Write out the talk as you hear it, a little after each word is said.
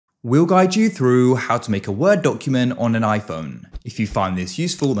We'll guide you through how to make a Word document on an iPhone. If you find this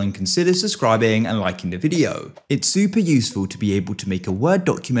useful, then consider subscribing and liking the video. It's super useful to be able to make a Word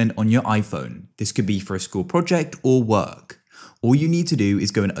document on your iPhone. This could be for a school project or work. All you need to do is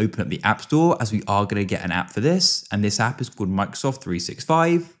go and open up the App Store, as we are going to get an app for this, and this app is called Microsoft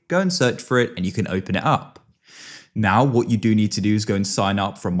 365. Go and search for it and you can open it up. Now, what you do need to do is go and sign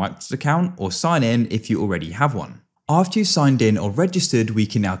up for a Microsoft account or sign in if you already have one. After you signed in or registered, we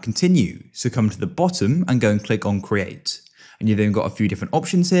can now continue. So come to the bottom and go and click on Create. And you've then got a few different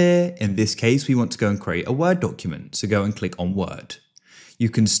options here. In this case, we want to go and create a Word document. So go and click on Word. You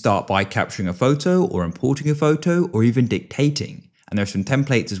can start by capturing a photo or importing a photo or even dictating. And there's some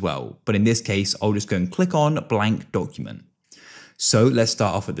templates as well. But in this case, I'll just go and click on Blank Document. So let's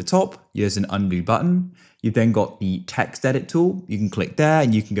start off at the top. There's an undo button. You've then got the text edit tool. You can click there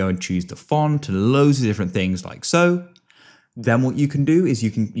and you can go and choose the font and loads of different things like so. Then what you can do is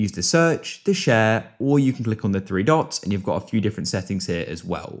you can use the search, the share, or you can click on the three dots and you've got a few different settings here as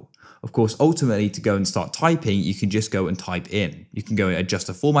well. Of course, ultimately to go and start typing, you can just go and type in. You can go and adjust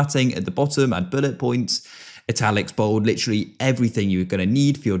the formatting at the bottom, add bullet points, italics, bold, literally everything you're going to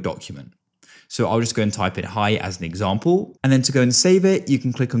need for your document. So I'll just go and type it hi as an example. And then to go and save it, you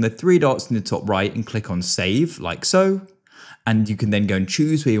can click on the three dots in the top right and click on save like so. And you can then go and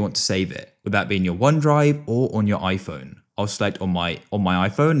choose where you want to save it, whether that be in your OneDrive or on your iPhone. I'll select on my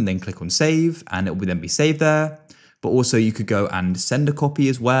iPhone and then click on save and it will then be saved there. But also you could go and send a copy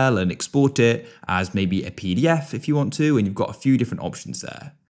as well and export it as maybe a PDF if you want to, and you've got a few different options there.